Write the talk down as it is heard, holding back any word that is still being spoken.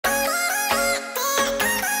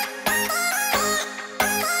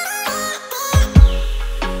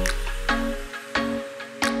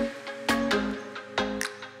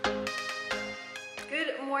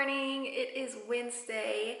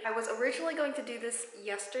going to do this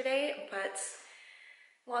yesterday, but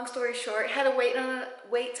long story short, had to wait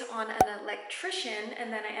on an electrician,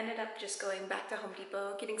 and then I ended up just going back to Home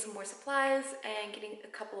Depot, getting some more supplies and getting a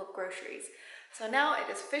couple of groceries. So now it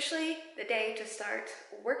is officially the day to start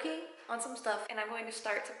working on some stuff, and I'm going to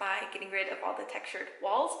start by getting rid of all the textured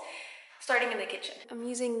walls, starting in the kitchen. I'm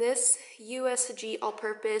using this USG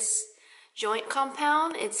all-purpose joint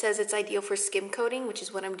compound. It says it's ideal for skim coating, which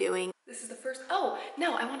is what I'm doing. This is the first, oh,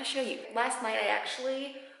 no, I want to show you. Last night I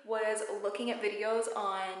actually was looking at videos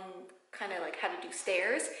on kind of like how to do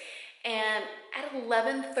stairs, and at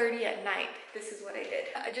 11:30 at night, this is what I did.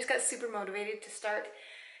 I just got super motivated to start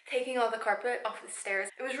taking all the carpet off the stairs.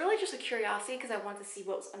 It was really just a curiosity because I wanted to see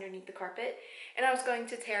what was underneath the carpet, and I was going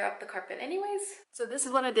to tear up the carpet anyways. So this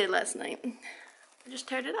is what I did last night. I just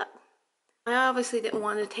teared it up. I obviously didn't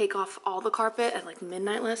want to take off all the carpet at like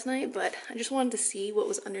midnight last night, but I just wanted to see what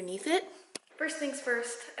was underneath it. First things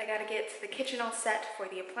first, I gotta get the kitchen all set for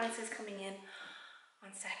the appliances coming in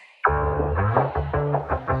on Saturday.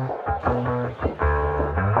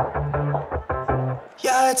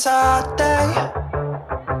 Yeah, it's a hot day.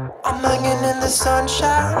 I'm hanging in the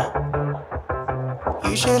sunshine.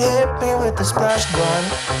 You should hit me with the splash gun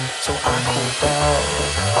so I cool down.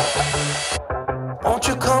 Won't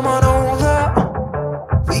you come on over?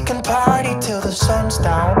 We can party till the sun's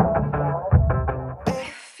down. I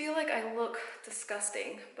feel like I look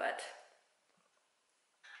disgusting, but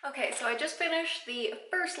okay, so I just finished the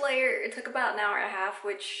first layer. It took about an hour and a half,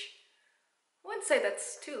 which I wouldn't say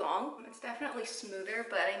that's too long. It's definitely smoother,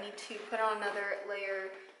 but I need to put on another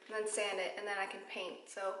layer and then sand it, and then I can paint.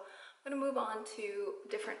 So I'm gonna move on to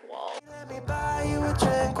different walls. Let me buy you a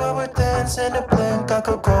drink while we're dancing a blink. I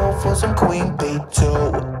could go for some queen bee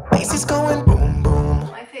too. Face is going boom boom.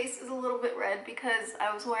 My face is a little bit red because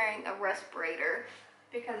I was wearing a respirator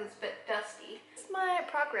because it's a bit dusty. This is my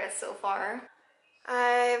progress so far.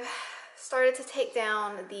 I've started to take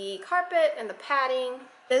down the carpet and the padding.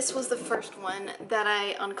 This was the first one that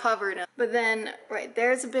I uncovered, but then right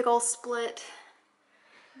there's a big old split.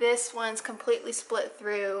 This one's completely split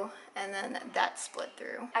through, and then that's split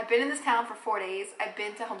through. I've been in this town for 4 days. I've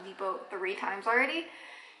been to Home Depot 3 times already,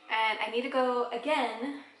 and I need to go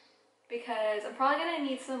again because I'm probably gonna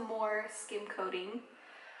need some more skim coating,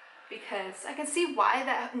 because I can see why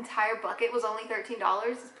that entire bucket was only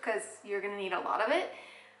 $13. It's because you're gonna need a lot of it,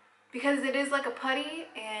 because it is like a putty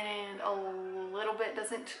and a little bit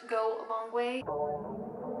doesn't go a long way.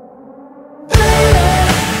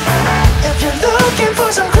 If you're looking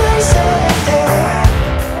for some crazy,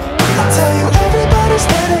 I'll tell you everybody's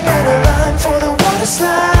standing in a line for the water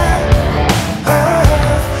slide.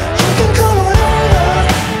 You can come on over,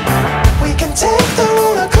 we can take the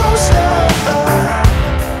roller coaster.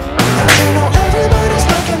 And you know everybody's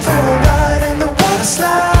looking for a ride in the water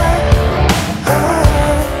slide.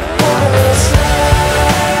 Water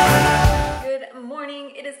slide. Good morning,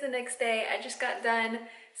 it is the next day. I just got done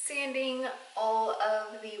sanding all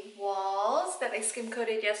of the walls that I skim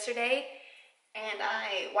coated yesterday, and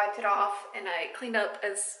I wiped it off and I cleaned up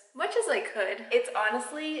as much as I could. It's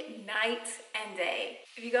honestly night and day.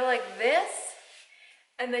 If you go like this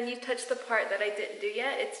and then you touch the part that I didn't do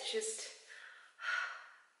yet, it's just,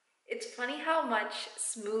 it's funny how much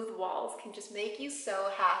smooth walls can just make you so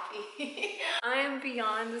happy. I am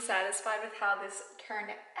beyond satisfied with how this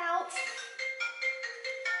turned out.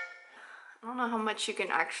 I don't know how much you can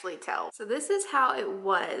actually tell. So this is how it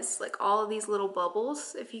was, like all of these little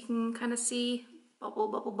bubbles, if you can kind of see, bubble,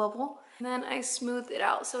 bubble, bubble. And then I smoothed it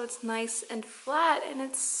out so it's nice and flat, and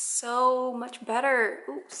it's so much better.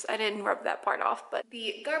 Oops, I didn't rub that part off, but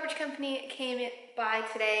the garbage company came by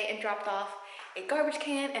today and dropped off a garbage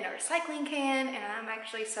can and a recycling can, and I'm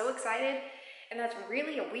actually so excited. And that's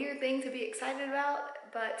really a weird thing to be excited about,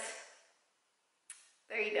 but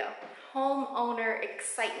there you go. Homeowner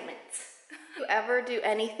excitement. If you ever do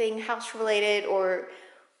anything house related or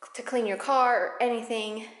to clean your car or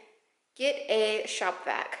anything, get a shop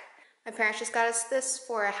vac. My parents just got us this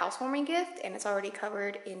for a housewarming gift, and it's already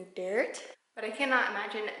covered in dirt. But I cannot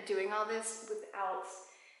imagine doing all this without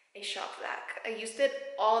a shop vac. I used it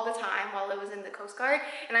all the time while I was in the Coast Guard,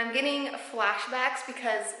 and I'm getting flashbacks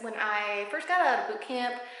because when I first got out of boot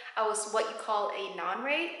camp, I was what you call a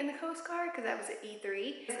non-rate in the Coast Guard because I was at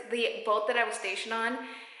E3. The boat that I was stationed on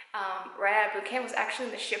right out of boot camp was actually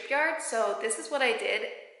in the shipyard, so this is what I did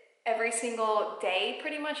every single day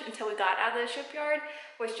pretty much until we got out of the shipyard,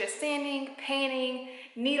 was just sanding, painting,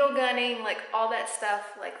 needle gunning, like all that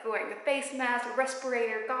stuff, like wearing the face mask,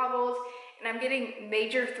 respirator, goggles, and I'm getting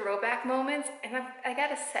major throwback moments, and I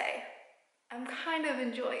gotta say, I'm kind of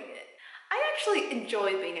enjoying it. I actually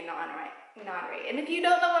enjoy being a non-rate. non-rate. And if you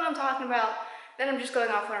don't know what I'm talking about, then I'm just going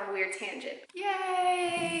off on a weird tangent.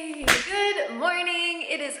 Yay! Good morning.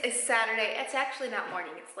 It is a Saturday. It's actually not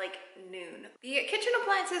morning. It's like noon. The kitchen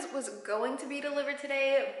appliances was going to be delivered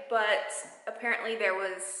today, but apparently there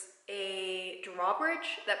was a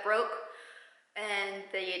drawbridge that broke and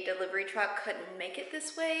the delivery truck couldn't make it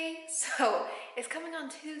this way. So it's coming on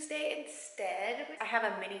Tuesday instead. I have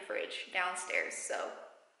a mini fridge downstairs, so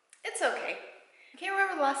it's okay. I can't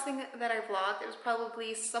remember the last thing that I vlogged. It was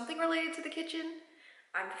probably something related to the kitchen.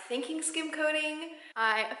 I'm thinking skim coating.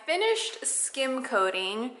 I finished skim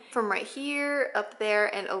coating from right here, up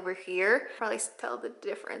there, and over here. Probably tell the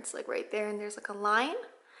difference, like right there, and there's like a line.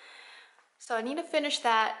 So I need to finish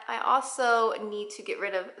that. I also need to get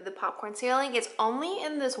rid of the popcorn ceiling. It's only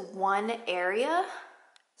in this one area.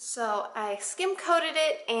 So I skim coated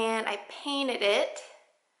it and I painted it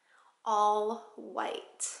all white.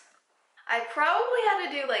 I probably had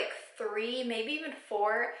to do like 3, maybe even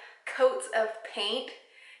 4 coats of paint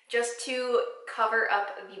just to cover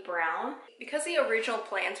up the brown. Because the original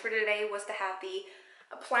plans for today was to have the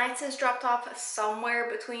appliances dropped off somewhere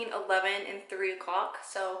between 11 and 3 o'clock.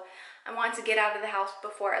 So I wanted to get out of the house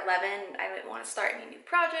before 11. I didn't want to start any new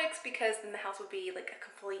projects because then the house would be like a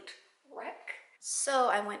complete wreck. So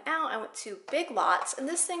I went out, I went to Big Lots, and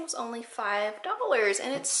this thing was only $5,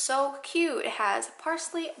 and it's so cute. It has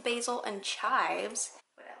parsley, basil, and chives.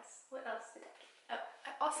 What else? What else did I get? Oh,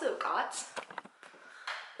 I also got,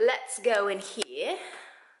 let's go in here.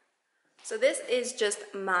 So this is just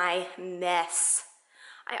my mess.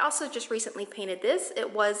 I also just recently painted this.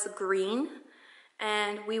 It was green,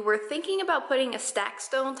 and we were thinking about putting a stack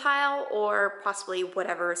stone tile or possibly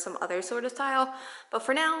whatever, some other sort of tile. But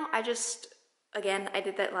for now, again, I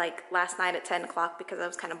did that like last night at 10 o'clock because I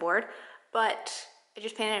was kind of bored, but I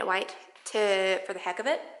just painted it white for the heck of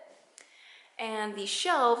it. And the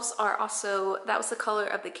shelves are also, that was the color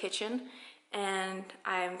of the kitchen, and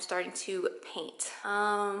I'm starting to paint.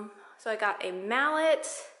 So I got a mallet,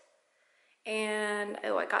 and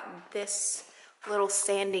I got this little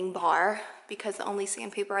sanding bar because the only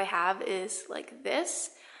sandpaper I have is like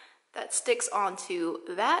this that sticks onto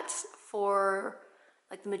that for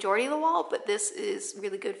like the majority of the wall, but this is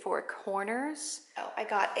really good for corners. Oh, I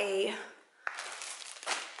got a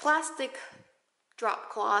plastic drop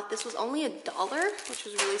cloth. This was only $1, which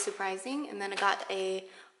was really surprising. And then I got a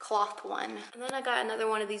cloth one. And then I got another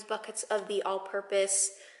one of these buckets of the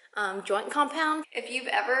all-purpose joint compound. If you've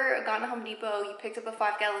ever gone to Home Depot, you picked up a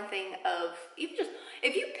 5-gallon thing of,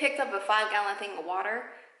 if you picked up a 5-gallon thing of water,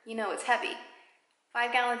 you know it's heavy.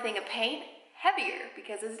 5-gallon thing of paint, heavier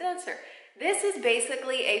because it's denser. This is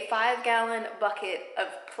basically a 5-gallon bucket of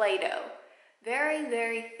Play-Doh. Very,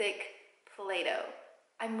 very thick Play-Doh.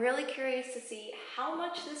 I'm really curious to see how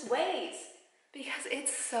much this weighs because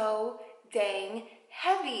it's so dang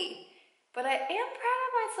heavy. But I am proud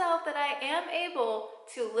of myself that I am able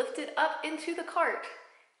to lift it up into the cart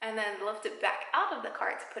and then lift it back out of the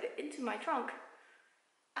cart to put it into my trunk.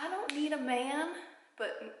 I don't need a man.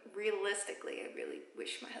 But realistically, I really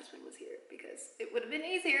wish my husband was here because it would have been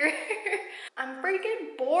easier. I'm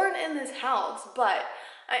freaking bored in this house, but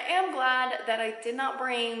I am glad that I did not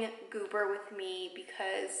bring Goober with me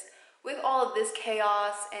because with all of this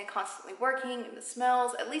chaos and constantly working and the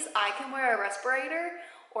smells, at least I can wear a respirator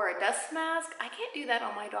or a dust mask. I can't do that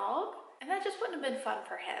on my dog, and that just wouldn't have been fun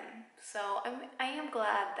for him. So I am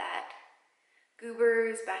glad that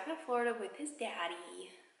Goober's back in Florida with his daddy.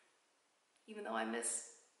 Even though I miss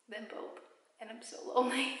them both and I'm so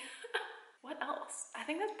lonely. What else? I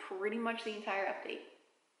think that's pretty much the entire update.